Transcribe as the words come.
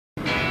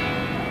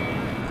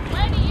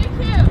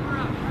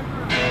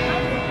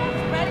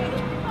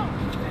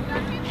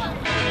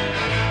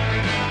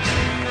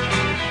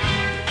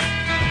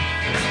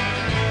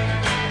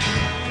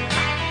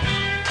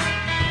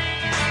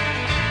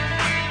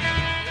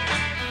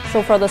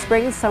So for the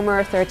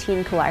Spring/Summer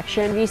 13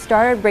 collection, we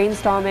started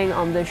brainstorming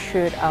on the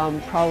shoot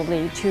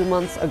probably 2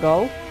 months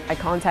ago. I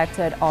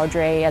contacted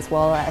Audrey as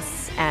well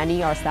as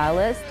Annie, our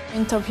stylist.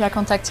 Intopia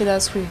contacted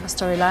us with a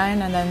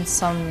storyline and then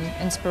some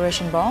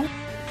inspiration board.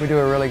 We do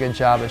a really good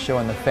job of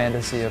showing the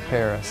fantasy of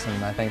Paris,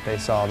 and I think they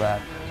saw that.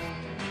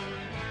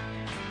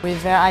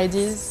 With their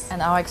ideas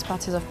and our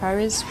expertise of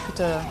Paris, we put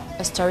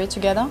a story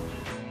together.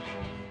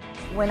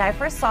 When I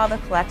first saw the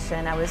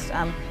collection, I was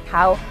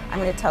how I'm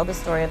going to tell the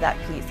story of that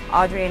piece.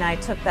 Audrey and I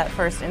took that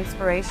first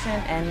inspiration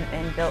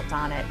and built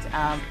on it.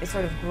 It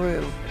sort of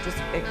grew,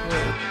 it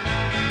grew.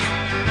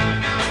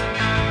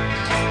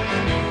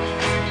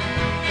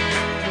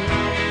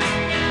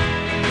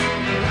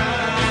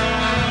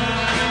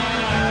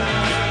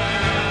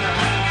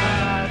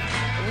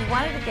 We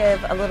wanted to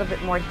give a little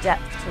bit more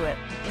depth to it.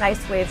 A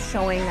nice way of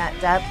showing that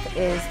depth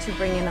is to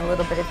bring in a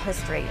little bit of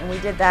history, and we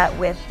did that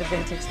with the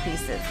vintage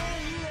pieces.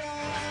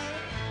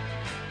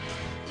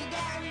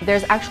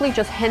 There's actually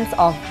just hints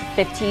of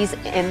 50s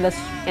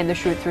in the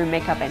shoot through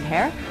makeup and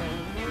hair,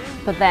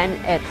 but then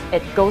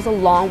it goes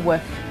along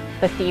with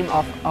the theme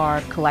of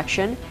our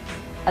collection,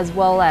 as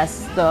well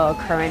as the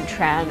current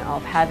trend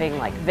of having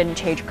like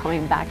vintage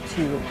coming back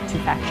to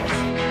fashion.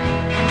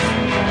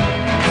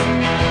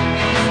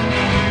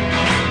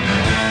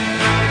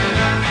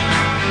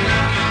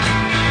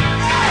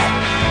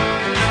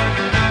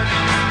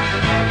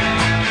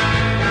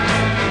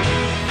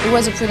 It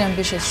was a pretty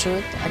ambitious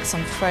shoot, like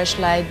some fresh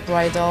light,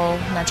 bridal,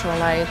 natural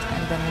light,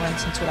 and then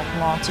went into like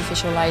more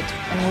artificial light.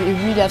 And we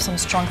really have some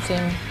strong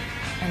theme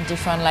and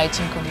different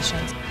lighting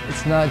conditions.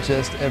 It's not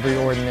just every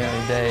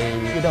ordinary day.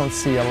 You don't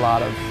see a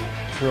lot of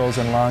girls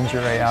in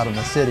lingerie out in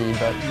the city,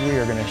 but we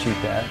are going to shoot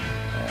that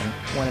and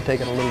want to take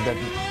it a little bit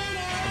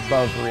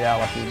above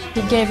reality.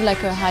 It gave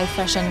like a high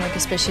fashion look,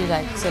 especially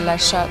like the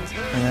last shot.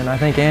 And then I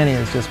think Annie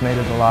has just made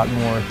it a lot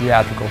more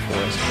theatrical for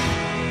us.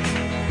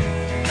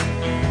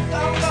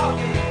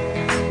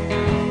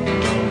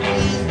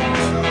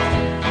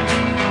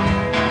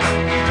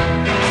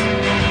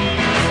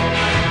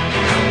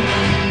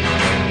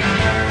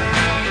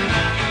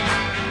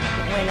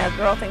 When a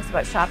girl thinks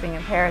about shopping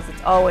in Paris,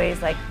 it's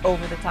always like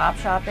over-the-top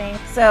shopping.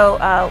 So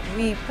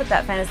we put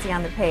that fantasy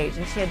on the page,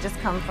 and she had just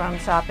come from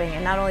shopping,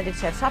 and not only did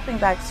she have shopping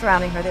bags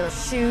surrounding her, there were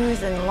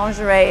shoes and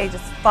lingerie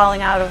just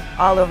falling out of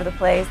all over the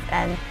place,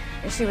 and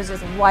she was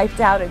just wiped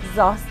out,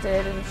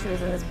 exhausted, and she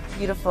was in this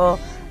beautiful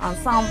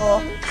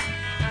ensemble.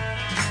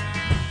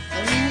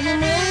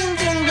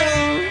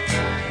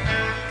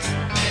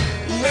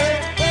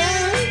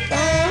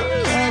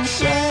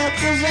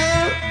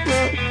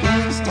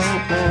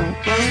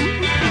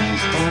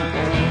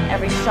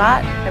 Every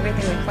shot,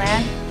 everything we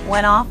planned,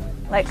 went off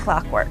like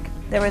clockwork.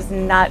 There was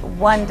not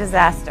one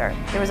disaster.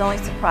 There was only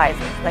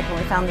surprises, like when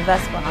we found the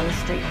Vespa on the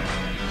street.